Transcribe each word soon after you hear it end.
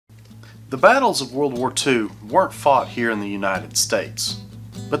The battles of World War II weren't fought here in the United States,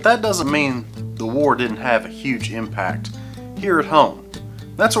 but that doesn't mean the war didn't have a huge impact here at home.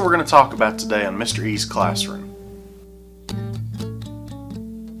 That's what we're going to talk about today on Mr. E's Classroom.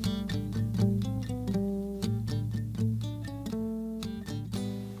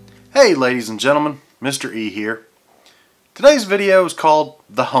 Hey ladies and gentlemen, Mr. E here. Today's video is called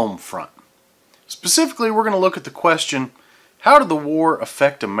The Home Front. Specifically, we're going to look at the question, how did the war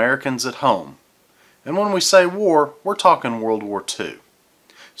affect Americans at home? And when we say war, we're talking World War II.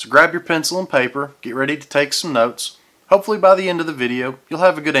 So grab your pencil and paper, get ready to take some notes. Hopefully by the end of the video, you'll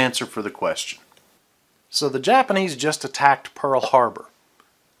have a good answer for the question. So the Japanese just attacked Pearl Harbor.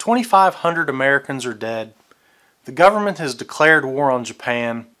 2,500 Americans are dead. The government has declared war on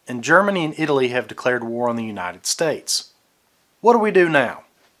Japan, and Germany and Italy have declared war on the United States. What do we do now?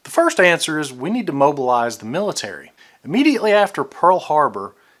 The first answer is we need to mobilize the military. Immediately after Pearl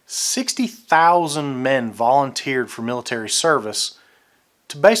Harbor, 60,000 men volunteered for military service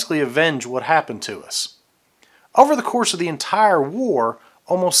to basically avenge what happened to us. Over the course of the entire war,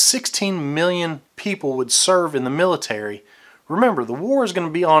 almost 16 million people would serve in the military. Remember, the war is going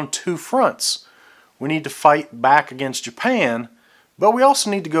to be on two fronts. We need to fight back against Japan, but we also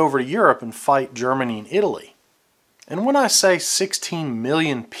need to go over to Europe and fight Germany and Italy. And when I say 16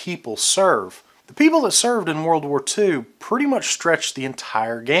 million people serve, the people that served in World War II pretty much stretched the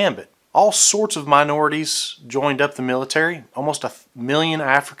entire gambit. All sorts of minorities joined up the military. Almost 1 million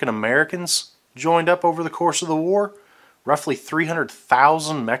African Americans joined up over the course of the war. Roughly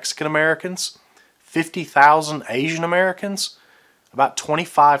 300,000 Mexican Americans, 50,000 Asian Americans, about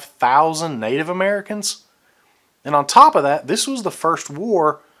 25,000 Native Americans. And on top of that, this was the first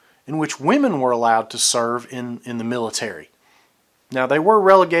war in which women were allowed to serve in the military. Now, they were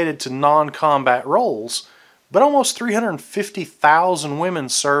relegated to non-combat roles, but almost 350,000 women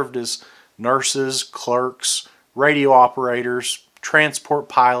served as nurses, clerks, radio operators, transport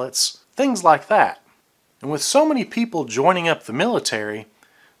pilots, things like that. And with so many people joining up the military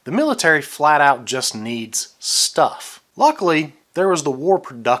flat out just needs stuff. Luckily, there was the War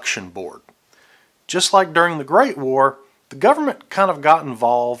Production Board. Just like during the Great War, the government kind of got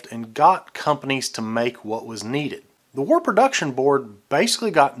involved and got companies to make what was needed. The War Production Board basically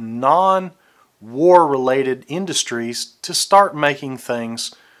got non-war related industries to start making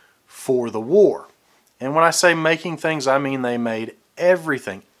things for the war. And when I say making things, I mean they made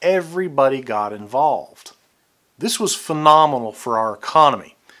everything. Everybody got involved. This was phenomenal for our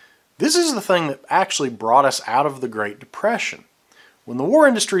economy. This is the thing that actually brought us out of the Great Depression. When the War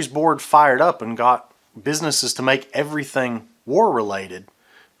Industries Board fired up and got businesses to make everything war-related,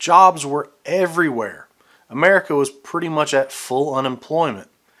 jobs were everywhere. America was pretty much at full unemployment.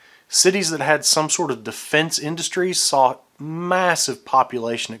 Cities that had some sort of defense industries saw massive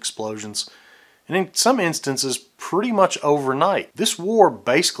population explosions, and in some instances pretty much overnight. This war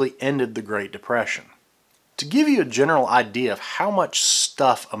basically ended the Great Depression. To give you a general idea of how much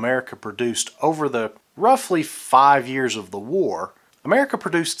stuff America produced over the roughly 5 years of the war, America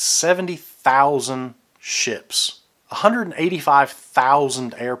produced 70,000 ships,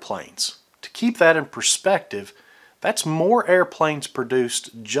 185,000 airplanes. To keep that in perspective, that's more airplanes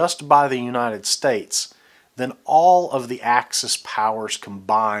produced just by the United States than all of the Axis powers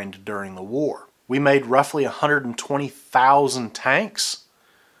combined during the war. We made roughly 120,000 tanks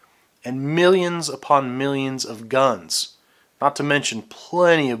and millions upon millions of guns, not to mention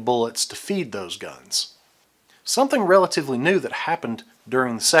plenty of bullets to feed those guns. Something relatively new that happened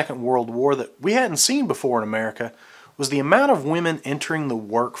during the Second World War that we hadn't seen before in America was the amount of women entering the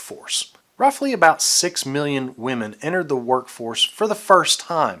workforce. Roughly about 6 million women entered the workforce for the first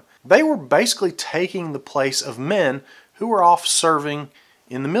time. They were basically taking the place of men who were off serving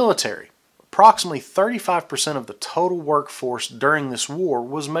in the military. Approximately 35% of the total workforce during this war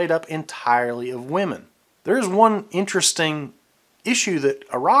was made up entirely of women. There is one interesting issue that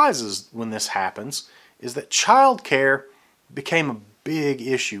arises when this happens, is that child care became a big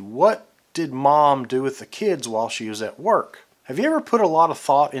issue. What did mom do with the kids while she was at work? Have you ever put a lot of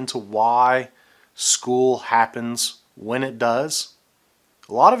thought into why school happens when it does?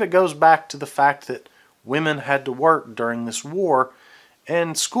 A lot of it goes back to the fact that women had to work during this war,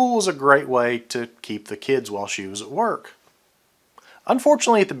 and school was a great way to keep the kids while she was at work.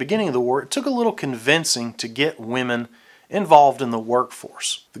 Unfortunately, at the beginning of the war, it took a little convincing to get women involved in the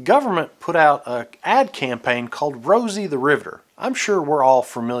workforce. The government put out an ad campaign called Rosie the Riveter. I'm sure we're all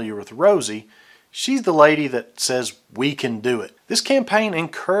familiar with Rosie. She's the lady that says, "We can do it." This campaign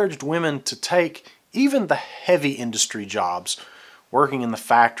encouraged women to take even the heavy industry jobs, working in the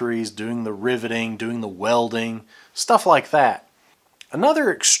factories, doing the riveting, doing the welding, stuff like that.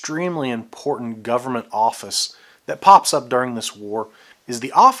 Another extremely important government office that pops up during this war is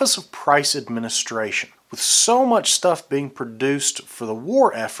the Office of Price Administration. With so much stuff being produced for the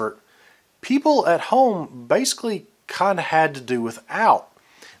war effort, people at home basically kind of had to do without.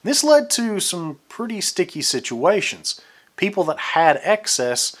 This led to some pretty sticky situations. People that had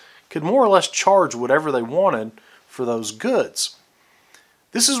excess could more or less charge whatever they wanted for those goods.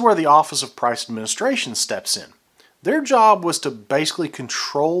 This is where the Office of Price Administration steps in. Their job was to basically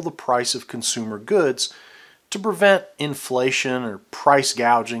control the price of consumer goods to prevent inflation or price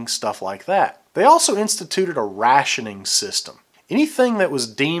gouging, stuff like that. They also instituted a rationing system. Anything that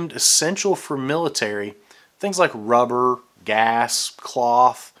was deemed essential for military, things like rubber, gas,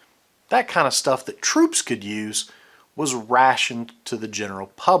 cloth, that kind of stuff that troops could use, was rationed to the general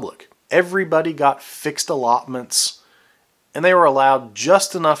public. Everybody got fixed allotments, and they were allowed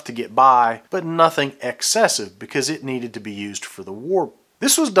just enough to get by, but nothing excessive because it needed to be used for the war.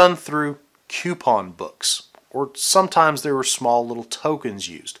 This was done through coupon books, or sometimes there were small little tokens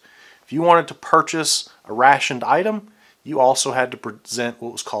used. If you wanted to purchase a rationed item, you also had to present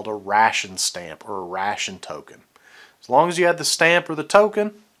what was called a ration stamp or a ration token. As long as you had the stamp or the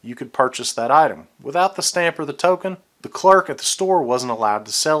token, you could purchase that item. Without the stamp or the token, the clerk at the store wasn't allowed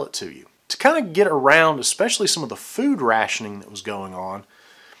to sell it to you. To kind of get around especially some of the food rationing that was going on,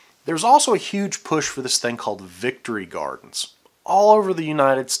 there was also a huge push for this thing called victory gardens. All over the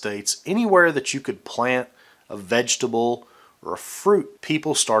United States, anywhere that you could plant a vegetable or a fruit,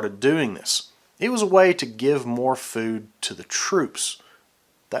 people started doing this. It was a way to give more food to the troops.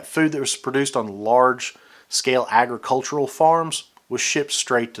 That food that was produced on large-scale agricultural farms was shipped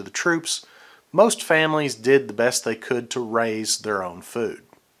straight to the troops. Most families did the best they could to raise their own food.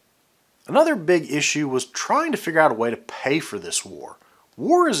 Another big issue was trying to figure out a way to pay for this war.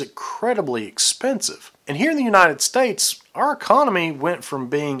 War is incredibly expensive. And here in the United States, our economy went from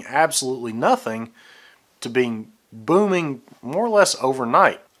being absolutely nothing to being booming more or less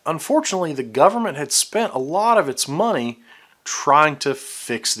overnight. Unfortunately, the government had spent a lot of its money trying to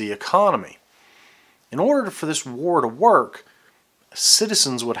fix the economy. In order for this war to work,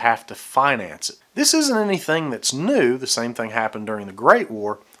 citizens would have to finance it. This isn't anything that's new. The same thing happened during the Great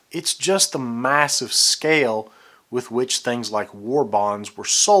War. It's just the massive scale with which things like war bonds were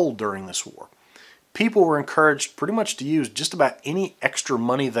sold during this war. People were encouraged pretty much to use just about any extra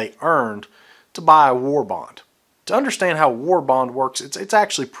money they earned to buy a war bond. To understand how a war bond works, it's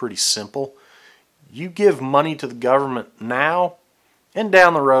actually pretty simple. You give money to the government now, and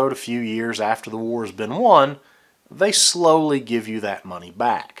down the road, a few years after the war has been won, they slowly give you that money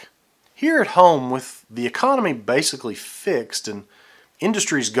back. Here at home, with the economy basically fixed and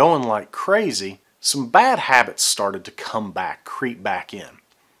industries going like crazy, some bad habits started to come back, creep back in.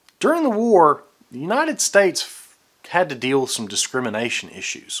 During the war, the United States had to deal with some discrimination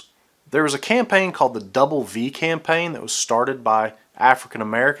issues. There was a campaign called the Double V campaign that was started by African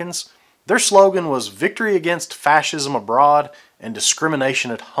Americans. Their slogan was "Victory against fascism abroad and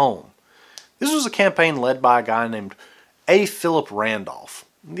discrimination at home." This was a campaign led by a guy named A. Philip Randolph.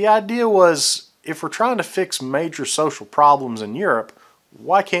 The idea was, if we're trying to fix major social problems in Europe,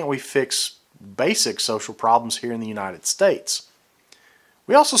 why can't we fix basic social problems here in the United States?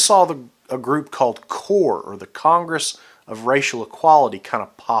 We also saw a group called CORE, or the Congress of Racial Equality, kind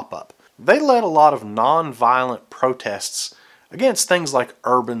of pop up. They led a lot of non-violent protests against things like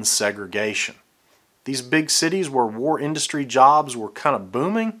urban segregation. These big cities where war industry jobs were kind of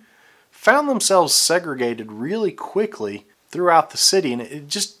booming found themselves segregated really quickly throughout the city, and it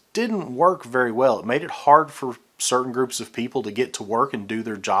just didn't work very well. It made it hard for certain groups of people to get to work and do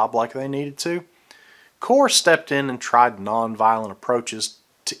their job like they needed to. CORE stepped in and tried non-violent approaches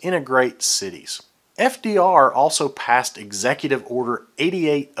to integrate cities. FDR also passed Executive Order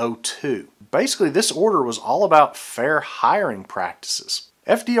 8802. Basically, this order was all about fair hiring practices.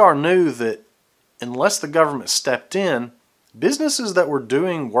 FDR knew that unless the government stepped in, businesses that were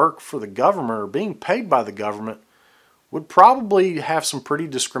doing work for the government or being paid by the government would probably have some pretty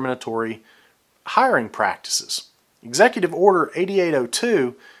discriminatory hiring practices. Executive Order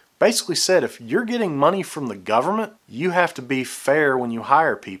 8802 basically said if you're getting money from the government, you have to be fair when you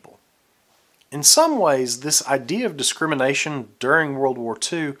hire people. In some ways, this idea of discrimination during World War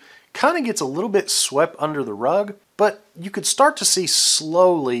II kind of gets a little bit swept under the rug, but you could start to see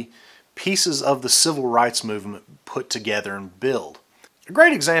slowly pieces of the civil rights movement put together and build. A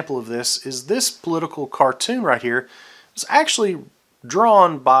great example of this is this political cartoon right here. It was actually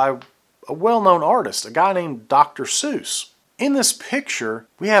drawn by a well-known artist, a guy named Dr. Seuss. In this picture,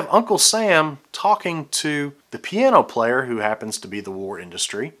 we have Uncle Sam talking to the piano player who happens to be the war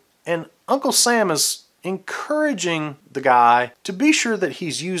industry. And Uncle Sam is encouraging the guy to be sure that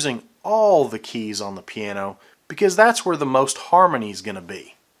he's using all the keys on the piano, because that's where the most harmony is going to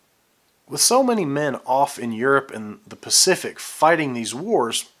be. With so many men off in Europe and the Pacific fighting these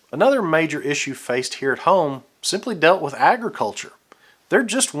wars, another major issue faced here at home simply dealt with agriculture. There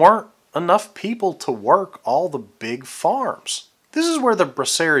just weren't enough people to work all the big farms. This is where the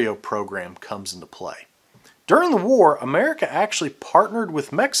Bracero program comes into play. During the war, America actually partnered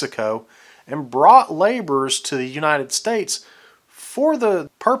with Mexico and brought laborers to the United States for the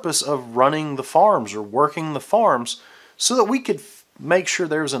purpose of running the farms or working the farms so that we could make sure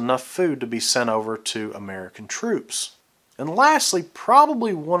there was enough food to be sent over to American troops. And lastly,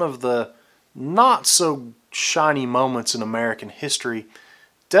 probably one of the not so shiny moments in American history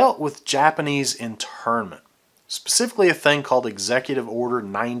dealt with Japanese internment, specifically a thing called Executive Order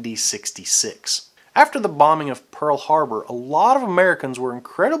 9066. After the bombing of Pearl Harbor, a lot of Americans were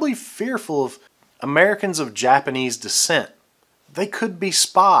incredibly fearful of Americans of Japanese descent. They could be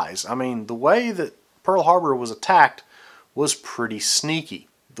spies. I mean, the way that Pearl Harbor was attacked was pretty sneaky.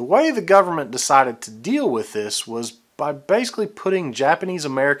 The way the government decided to deal with this was by basically putting Japanese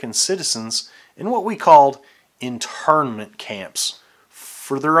American citizens in what we called internment camps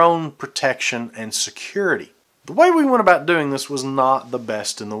for their own protection and security. The way we went about doing this was not the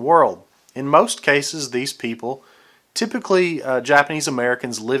best in the world. In most cases, these people, typically Japanese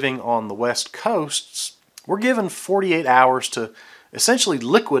Americans living on the West Coasts, were given 48 hours to essentially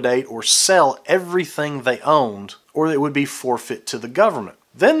liquidate or sell everything they owned, or it would be forfeit to the government.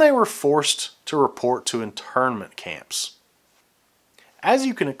 Then they were forced to report to internment camps. As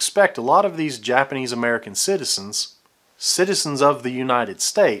you can expect, a lot of these Japanese American citizens of the United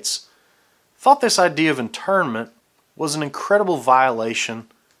States, thought this idea of internment was an incredible violation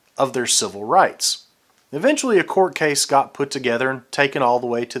of their civil rights. Eventually, a court case got put together and taken all the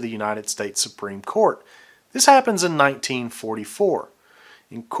way to the United States Supreme Court. This happens in 1944,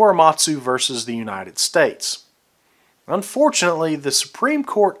 in Korematsu versus the United States. Unfortunately, the Supreme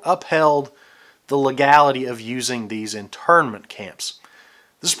Court upheld the legality of using these internment camps.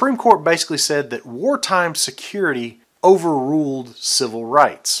 The Supreme Court basically said that wartime security overruled civil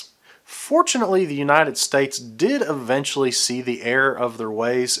rights. Fortunately, the United States did eventually see the error of their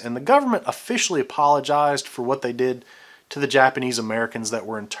ways, and the government officially apologized for what they did to the Japanese Americans that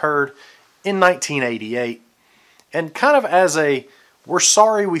were interred in 1988. And kind of as a, we're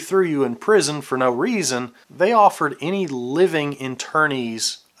sorry we threw you in prison for no reason, they offered any living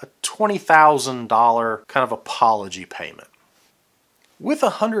internees a $20,000 kind of apology payment. With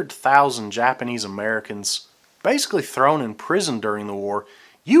 100,000 Japanese Americans basically thrown in prison during the war,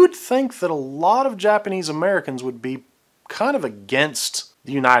 you would think that a lot of Japanese Americans would be kind of against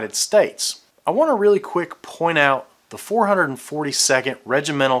the United States. I want to really quick point out the 442nd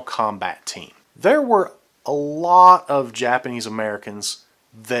Regimental Combat Team. There were a lot of Japanese Americans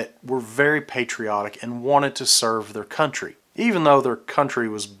that were very patriotic and wanted to serve their country, even though their country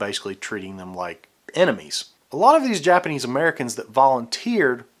was basically treating them like enemies. A lot of these Japanese Americans that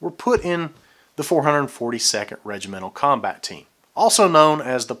volunteered were put in the 442nd Regimental Combat Team, also known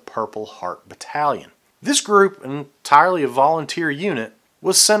as the Purple Heart Battalion. This group, entirely a volunteer unit,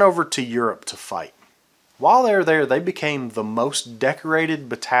 was sent over to Europe to fight. While they were there, they became the most decorated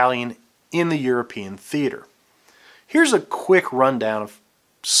battalion in the European theater. Here's a quick rundown of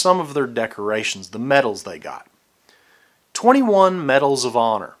some of their decorations, the medals they got. 21 Medals of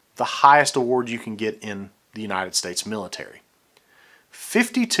Honor, the highest award you can get in the United States military.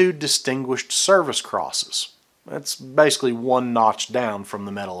 52 Distinguished Service Crosses. That's basically one notch down from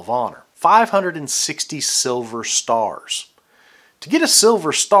the Medal of Honor. 560 Silver Stars. To get a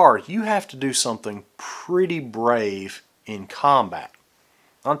Silver Star, you have to do something pretty brave in combat.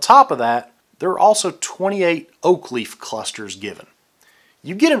 On top of that, there are also 28 Oak Leaf Clusters given.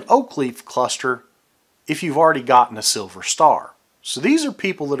 You get an Oak Leaf Cluster if you've already gotten a Silver Star. So these are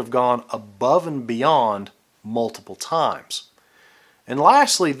people that have gone above and beyond multiple times. And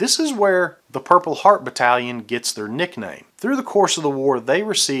lastly, this is where the Purple Heart Battalion gets their nickname. Through the course of the war, they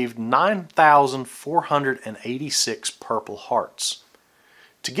received 9,486 Purple Hearts.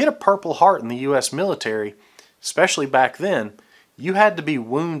 To get a Purple Heart in the U.S. military, especially back then, you had to be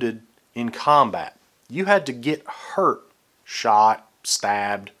wounded in combat. You had to get hurt, shot,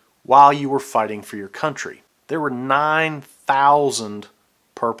 stabbed, while you were fighting for your country. There were 9,000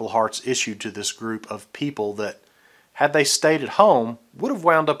 Purple Hearts issued to this group of people that, had they stayed at home, would have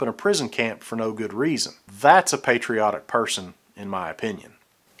wound up in a prison camp for no good reason. That's a patriotic person, in my opinion.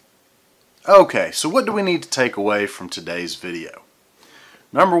 Okay, so what do we need to take away from today's video?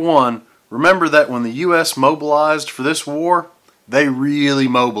 Number one, remember that when the U.S. mobilized for this war, They really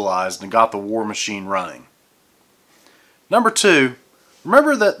mobilized and got the war machine running. Number 2,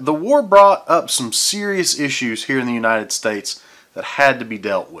 remember that the war brought up some serious issues here in the United States that had to be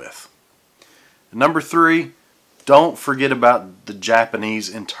dealt with. And number 3, don't forget about the Japanese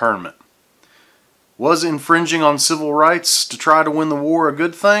internment. Was infringing on civil rights to try to win the war a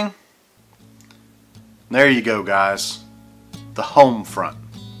good thing? There you go, guys. The home front.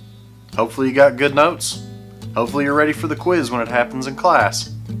 Hopefully you got good notes. Hopefully you're ready for the quiz when it happens in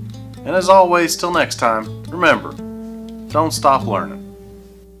class. And as always, till next time, remember, don't stop learning.